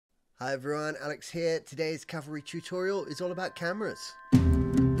Hi everyone, Alex here. Today's Cavalry tutorial is all about cameras.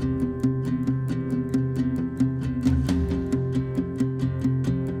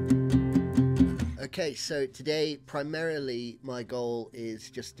 Okay, so today primarily my goal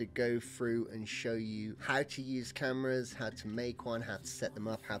is just to go through and show you how to use cameras, how to make one, how to set them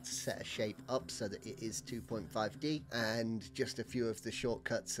up, how to set a shape up so that it is 2.5D, and just a few of the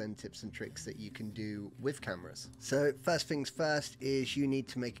shortcuts and tips and tricks that you can do with cameras. So first things first is you need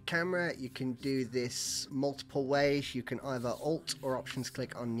to make a camera. You can do this multiple ways. You can either Alt or Options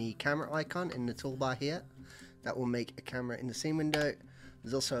click on the camera icon in the toolbar here. That will make a camera in the scene window.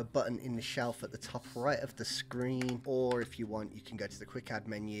 There's also a button in the shelf at the top right of the screen, or if you want you can go to the quick add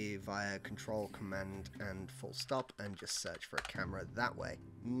menu via Control, Command and full stop and just search for a camera that way.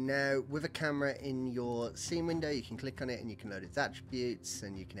 Now with a camera in your scene window you can click on it and you can load its attributes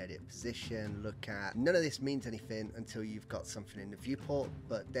and you can edit position, look at. None of this means anything until you've got something in the viewport,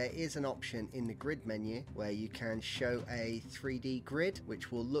 but there is an option in the grid menu where you can show a 3D grid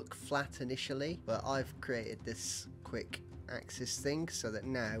which will look flat initially, but I've created this quick axis thing so that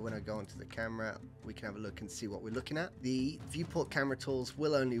now when I go onto the camera we can have a look and see what we're looking at. The viewport camera tools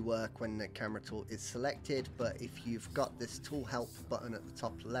will only work when the camera tool is selected, but if you've got this tool help button at the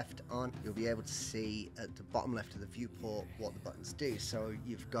top left on, you'll be able to see at the bottom left of the viewport what the buttons do. So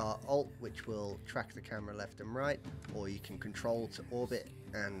you've got Alt, which will track the camera left and right, or you can Control to orbit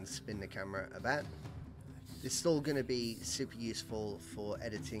and spin the camera about. This is all going to be super useful for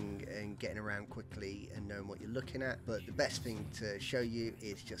editing and getting around quickly and knowing what you're looking at, but the best thing to show you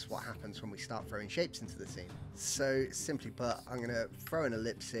is just what happens when we start throwing shapes into the scene. So simply put, I'm going to throw an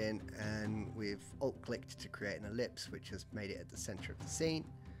ellipse in, and we've alt clicked to create an ellipse which has made it at the center of the scene,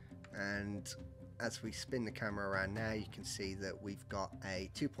 and as we spin the camera around now you can see that we've got a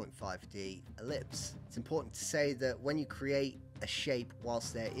 2.5D ellipse. It's important to say that when you create a shape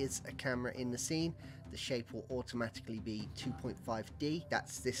whilst there is a camera in the scene, the shape will automatically be 2.5D.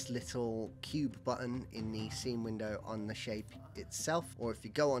 That's this little cube button in the scene window on the shape itself, or if you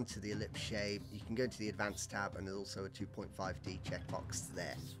go onto the ellipse shape you can go to the advanced tab and there's also a 2.5D checkbox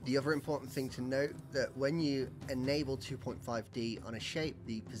there. The other important thing to note that when you enable 2.5D on a shape,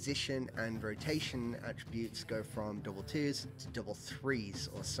 the position and rotation attributes go from double twos to double threes,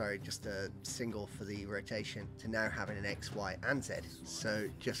 or sorry, just a single for the rotation, to now having an X, Y and Z. So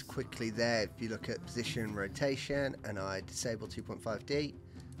just quickly there, if you look at position, rotation, and I disable 2.5D,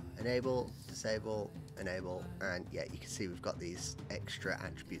 enable, disable, enable, and yeah, you can see we've got these extra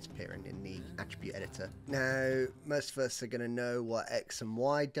attributes appearing in the attribute editor. Now most of us are going to know what X and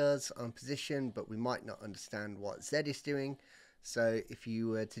Y does on position, but we might not understand what Z is doing. So if you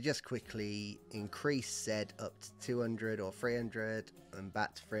were to just quickly increase Z up to 200 or 300 and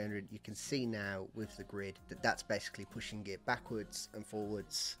back to 300, you can see now with the grid that that's basically pushing it backwards and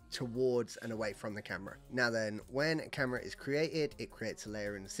forwards, towards and away from the camera. Now then, when a camera is created, it creates a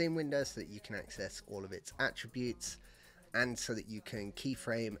layer in the scene window so that you can access all of its attributes, and so that you can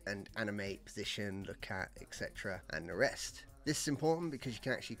keyframe and animate, position, look at, etc. and the rest. This is important because you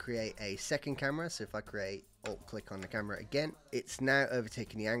can actually create a second camera. So if I create alt click on the camera again, it's now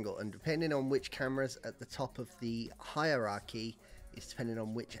overtaking the angle, and depending on which camera's at the top of the hierarchy is depending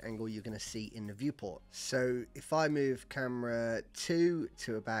on which angle you're going to see in the viewport. So if I move camera 2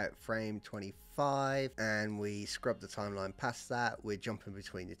 to about frame 25 and we scrub the timeline past that, we're jumping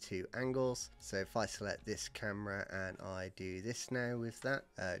between the two angles. So if I select this camera and I do this now with that,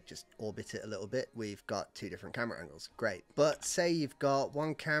 just orbit it a little bit, we've got two different camera angles. Great. But say you've got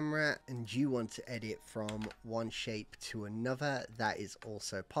one camera and you want to edit from one shape to another, that is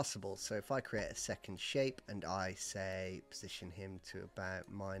also possible. So if I create a second shape and I say position him to about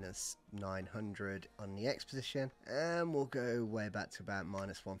minus 900 on the X position, and we'll go way back to about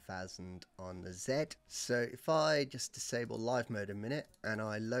minus 1000 on the Z. So if I just disable live mode a minute and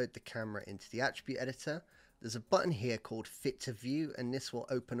I load the camera into the attribute editor, there's a button here called fit to view, and this will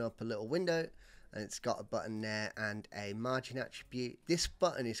open up a little window, and it's got a button there and a margin attribute. This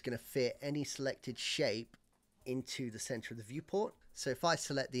button is going to fit any selected shape into the center of the viewport. So if I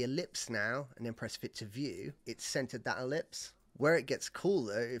select the ellipse now and then press fit to view, it's centered that ellipse. Where it gets cool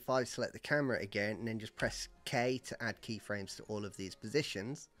though, if I select the camera again and then just press K to add keyframes to all of these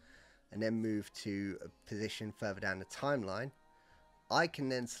positions, and then move to a position further down the timeline, I can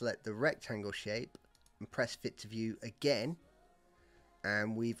then select the rectangle shape and press fit to view again,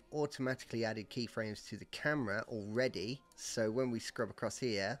 and we've automatically added keyframes to the camera already. So when we scrub across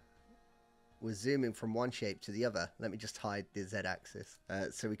here, we're zooming from one shape to the other. Let me just hide the Z-axis.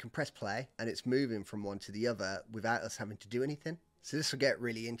 So we can press play and it's moving from one to the other without us having to do anything. So this will get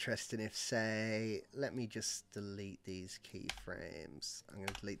really interesting if, say, let me just delete these keyframes. I'm going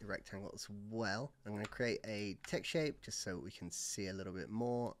to delete the rectangle as well. I'm going to create a text shape just so we can see a little bit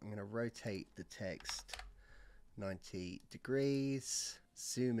more. I'm going to rotate the text 90 degrees,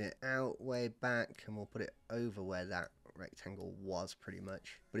 zoom it out way back, and we'll put it over where that rectangle was pretty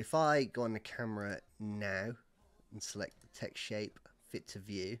much. But if I go on the camera now and select the text shape, fit to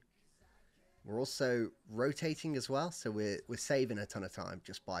view, we're also rotating as well, so we're saving a ton of time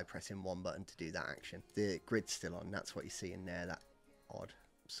just by pressing one button to do that action. The grid's still on, that's what you see in there, that odd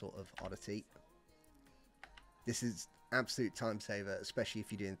sort of oddity. This is absolute time saver, especially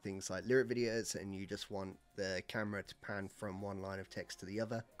if you're doing things like lyric videos and you just want the camera to pan from one line of text to the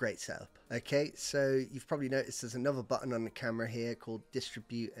other. Great setup. Okay, so you've probably noticed there's another button on the camera here called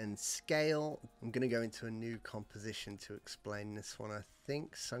distribute and scale. I'm going to go into a new composition to explain this one, I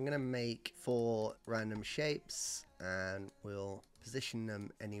think. So I'm going to make 4 random shapes and we'll position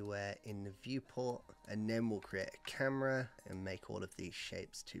them anywhere in the viewport, and then we'll create a camera and make all of these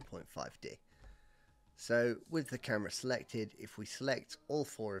shapes 2.5D. So with the camera selected, if we select all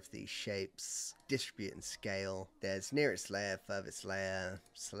 4 of these shapes, distribute and scale, there's nearest layer, furthest layer,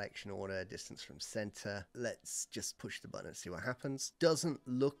 selection order, distance from center. Let's just push the button and see what happens. Doesn't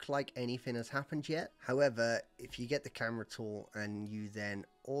look like anything has happened yet. However, if you get the camera tool and you then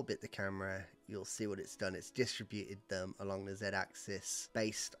orbit the camera, you'll see what it's done. It's distributed them along the z-axis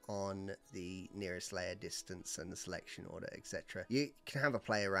based on the nearest layer, distance, and the selection order, etc. You can have a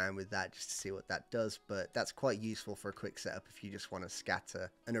play around with that just to see what that does, but that's quite useful for a quick setup if you just want to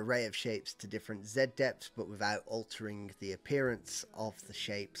scatter an array of shapes to different z depths, but without altering the appearance of the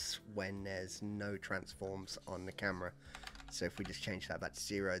shapes when there's no transforms on the camera. So if we just change that back to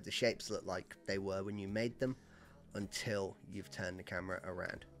 0, the shapes look like they were when you made them until you've turned the camera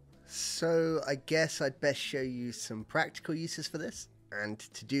around. So I guess I'd best show you some practical uses for this, and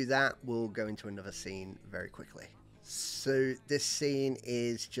to do that we'll go into another scene very quickly. So this scene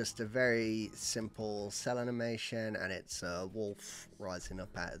is just a very simple cell animation, and it's a wolf rising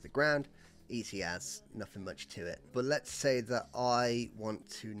up out of the ground. Easy as, nothing much to it. But let's say that I want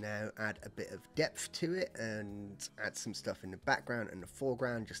to now add a bit of depth to it and add some stuff in the background and the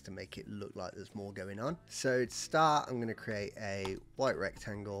foreground just to make it look like there's more going on. So to start, I'm going to create a white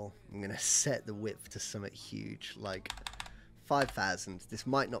rectangle. I'm going to set the width to something huge, like 5,000. This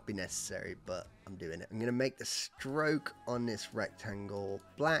might not be necessary, but I'm doing it. I'm going to make the stroke on this rectangle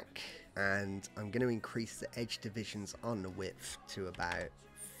black, and I'm going to increase the edge divisions on the width to about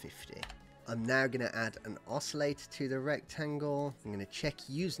 50. I'm now going to add an oscillator to the rectangle. I'm going to check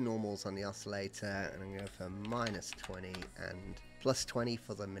use normals on the oscillator, and I'm going to go for -20 and +20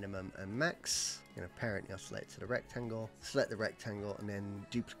 for the minimum and max. I'm going to parent the oscillator to the rectangle, select the rectangle, and then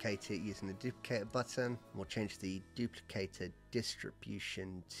duplicate it using the duplicator button. We'll change the duplicator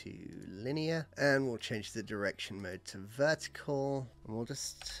distribution to linear, and we'll change the direction mode to vertical, and we'll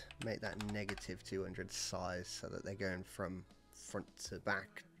just make that -200 size so that they're going from front to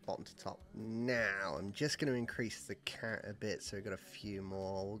back, bottom to top. Now I'm just going to increase the count a bit, so we've got a few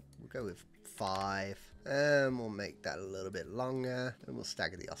more. We'll go with 5, and we'll make that a little bit longer, and we'll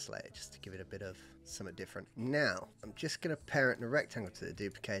stagger the oscillator just to give it a bit of something different. Now I'm just going to parent the rectangle to the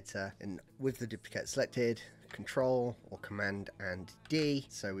duplicator, and with the duplicator selected, Control or Command and D.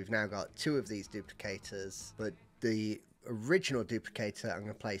 So we've now got 2 of these duplicators, but the original duplicator I'm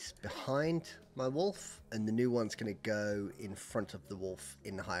going to place behind my wolf, and the new one's going to go in front of the wolf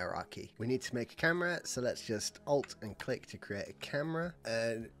in the hierarchy. We need to make a camera, so let's just Alt and click to create a camera,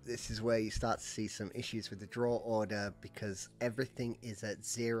 and this is where you start to see some issues with the draw order, because everything is at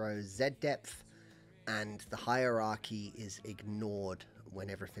 0 Z depth and the hierarchy is ignored when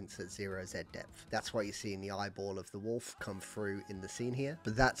everything's at 0 Z depth. That's why you're seeing the eyeball of the wolf come through in the scene here,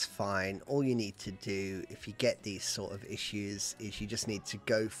 but that's fine. All you need to do if you get these sort of issues is you just need to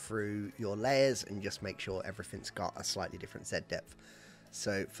go through your layers and just make sure everything's got a slightly different Z depth.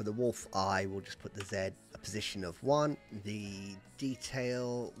 So for the wolf eye, we'll just put the Z a position of 1, the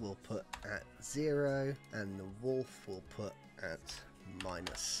detail we'll put at 0, and the wolf we'll put at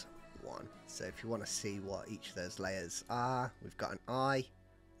 -1. So if you want to see what each of those layers are, we've got an eye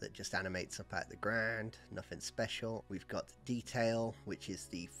that just animates up out the ground, nothing special. We've got the detail, which is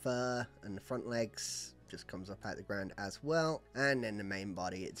the fur and the front legs, just comes up out the ground as well. And then the main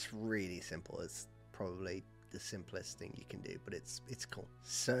body, it's really simple. It's probably the simplest thing you can do, but it's cool.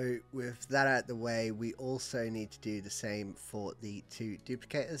 So with that out the way, we also need to do the same for the 2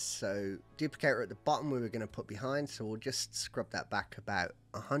 duplicators. So duplicator at the bottom we were going to put behind, so we'll just scrub that back about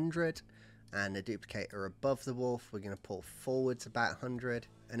 100, and the duplicator above the wolf we're going to pull forwards about 100,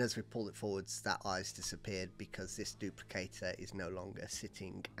 and as we pulled it forwards, that eye's disappeared because this duplicator is no longer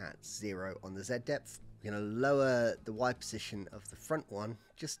sitting at 0 on the Z depth. We're going to lower the Y position of the front one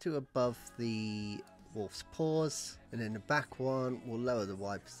just to above the wolf's paws, and then the back one we'll lower the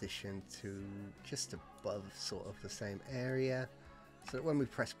Y position to just above sort of the same area, so that when we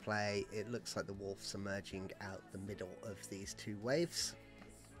press play it looks like the wolf's emerging out the middle of these two waves.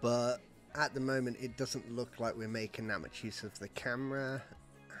 But at the moment it doesn't look like we're making that much use of the camera.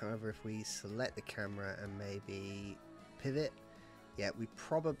 However, if we select the camera and maybe pivot, yeah, we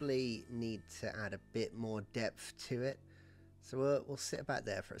probably need to add a bit more depth to it, so we'll sit about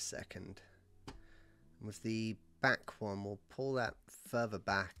there for a second. With the back one, we'll pull that further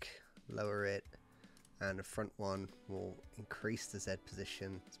back, lower it, and the front one will increase the Z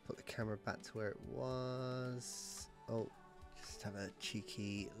position. Let's put the camera back to where it was. Oh, just have a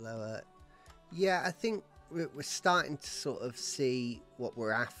cheeky lower. Yeah, I think we're starting to sort of see what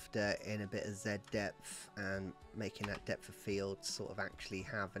we're after in a bit of Z depth, and making that depth of field sort of actually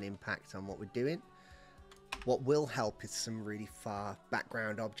have an impact on what we're doing. What will help is some really far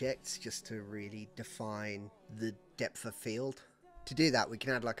background objects, just to really define the depth of field. To do that, we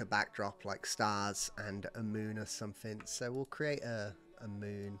can add like a backdrop, like stars and a moon or something. So we'll create a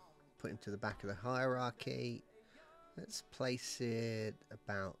moon, put him to the back of the hierarchy. Let's place it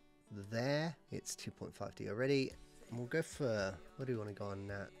about there. It's 2.5D already. And we'll go for, what do we want to go on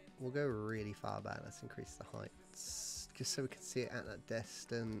that? We'll go really far back. Let's increase the height, just so we can see it at that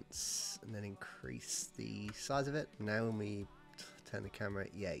distance, and then increase the size of it. Now when we turn the camera,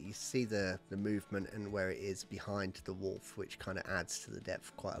 yeah, you see the movement and where it is behind the wolf, which kind of adds to the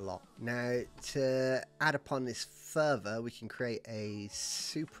depth quite a lot. Now to add upon this further, we can create a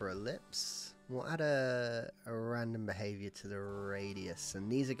super ellipse. We'll add a random behavior to the radius,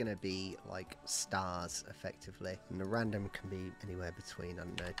 and these are going to be like stars effectively, and the random can be anywhere between, I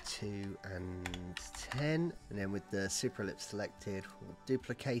don't know, 2 and 10. And then with the super ellipse selected, we'll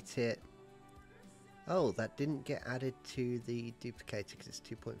duplicate it. Oh, that didn't get added to the duplicator because it's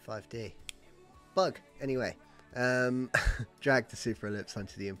 2.5D. Bug. Anyway, drag the super ellipse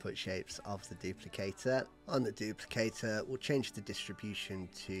onto the input shapes of the duplicator. On the duplicator, we'll change the distribution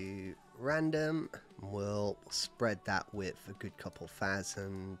to random. We'll spread that width a good couple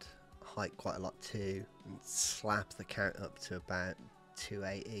thousand, height quite a lot too, and slap the count up to about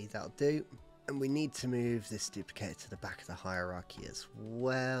 280. That'll do. And we need to move this duplicator to the back of the hierarchy as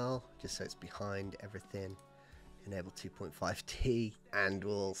well, just so it's behind everything. Enable 2.5D, and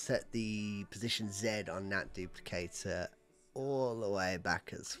we'll set the position Z on that duplicator all the way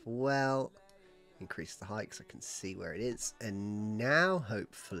back as well. Increase the height so I can see where it is. And now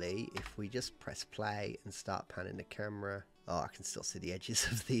hopefully if we just press play and start panning the camera, oh, I can still see the edges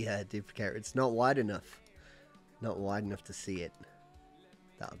of the duplicator. It's not wide enough, not wide enough to see it.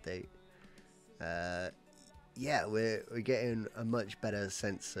 That'll do. Yeah, we're getting a much better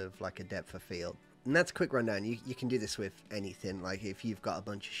sense of like a depth of field. And that's a quick rundown. You can do this with anything. Like if you've got a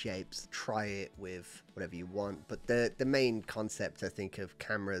bunch of shapes, try it with whatever you want. But the main concept, I think, of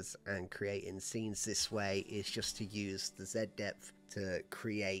cameras and creating scenes this way is just to use the Z depth to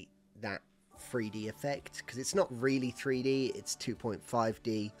create that 3D effect, because it's not really 3D, it's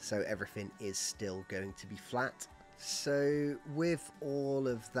 2.5D, so everything is still going to be flat. So with all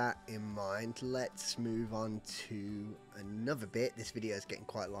of that in mind, let's move on to another bit. This video is getting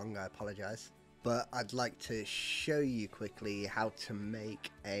quite long, I apologize. But I'd like to show you quickly how to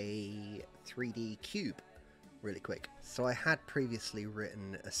make a 3D cube really quick. So I had previously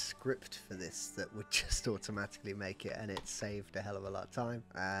written a script for this that would just automatically make it, and it saved a hell of a lot of time.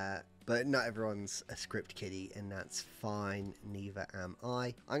 But not everyone's a script kiddie, and that's fine, neither am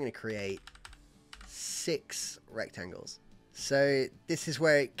I. I'm going to create 6 rectangles. So this is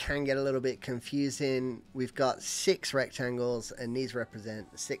where it can get a little bit confusing. We've got 6 rectangles, and these represent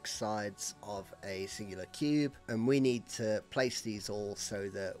the 6 sides of a singular cube, and we need to place these all so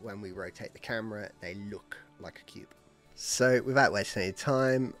that when we rotate the camera they look like a cube. So without wasting any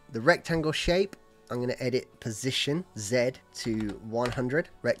time, the rectangle shape, I'm going to edit position Z to 100.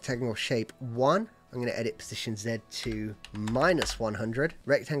 Rectangle shape 1, I'm going to edit position Z to -100.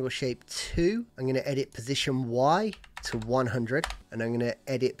 Rectangle shape 2, I'm going to edit position Y to 100, and I'm going to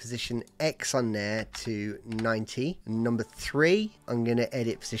edit position X on there to 90. And number 3, I'm going to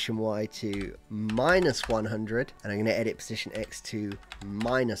edit position Y to -100, and I'm going to edit position X to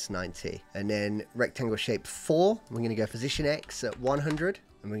 -90. And then rectangle shape 4, we're going to go position X at 100,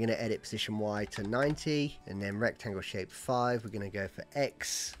 and we're going to edit position Y to 90. And then rectangle shape 5, we're going to go for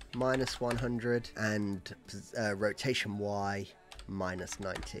X -100, and rotation Y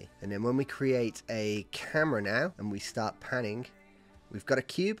 -90. And then when we create a camera now and we start panning, we've got a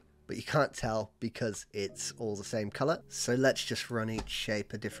cube, but you can't tell because it's all the same color. So let's just run each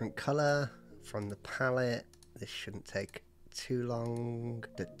shape a different color from the palette. This shouldn't take too long.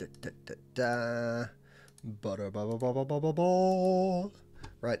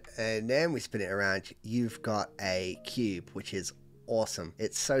 Right, and then we spin it around. You've got a cube, which is awesome.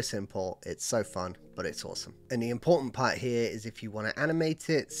 It's so simple, it's so fun, but it's awesome. And the important part here is if you want to animate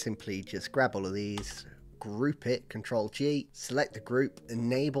it, simply just grab all of these, group it, Control G, select the group,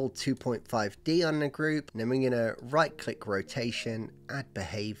 enable 2.5D on the group, and then we're going to right click rotation, add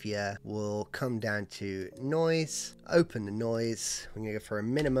behavior. We'll come down to noise, open the noise. We're going to go for a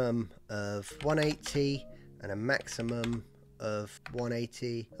minimum of 180 and a maximum of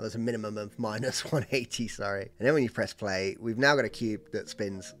 180. Oh, there's a minimum of minus 180, sorry. And then when you press play, we've now got a cube that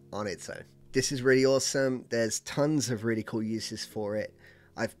spins on its own. This is really awesome. There's tons of really cool uses for it.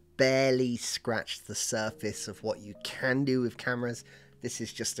 I've barely scratched the surface of what you can do with cameras. This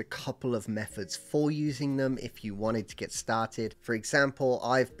is just a couple of methods for using them if you wanted to get started. For example,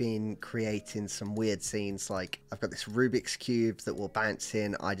 I've been creating some weird scenes, like I've got this Rubik's Cube that will bounce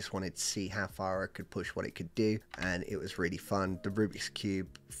in. I just wanted to see how far I could push what it could do, and it was really fun. The Rubik's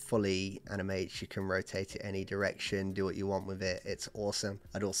Cube fully animates. You can rotate it any direction, do what you want with it. It's awesome.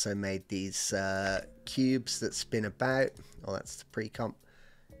 I'd also made these cubes that spin about. Oh, that's the pre-comp.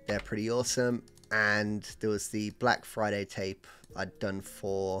 They're pretty awesome. And there was the Black Friday tape I'd done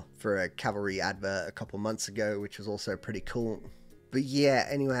for a Cavalry advert a couple months ago, which was also pretty cool. But yeah,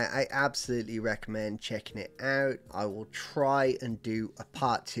 anyway, I absolutely recommend checking it out. I will try and do a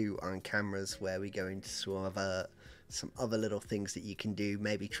part 2 on cameras where we go into some other little things that you can do.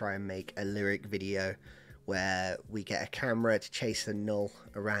 Maybe try and make a lyric video where we get a camera to chase a null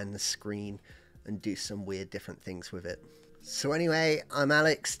around the screen and do some weird different things with it. So anyway, I'm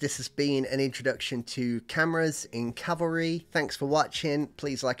Alex. This has been an introduction to cameras in Cavalry. Thanks for watching.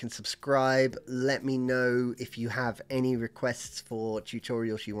 Please like and subscribe. Let me know if you have any requests for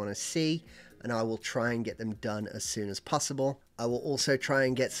tutorials you want to see, and I will try and get them done as soon as possible. I will also try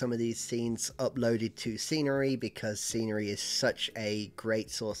and get some of these scenes uploaded to Scenery, because Scenery is such a great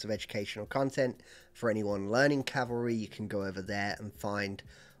source of educational content for anyone learning Cavalry. You can go over there and find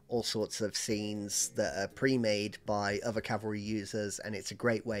all sorts of scenes that are pre-made by other Cavalry users, and it's a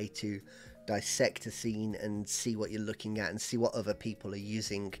great way to dissect a scene and see what you're looking at and see what other people are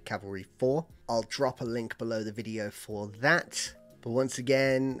using Cavalry for. I'll drop a link below the video for that. But once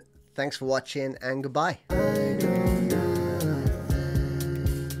again, thanks for watching and goodbye.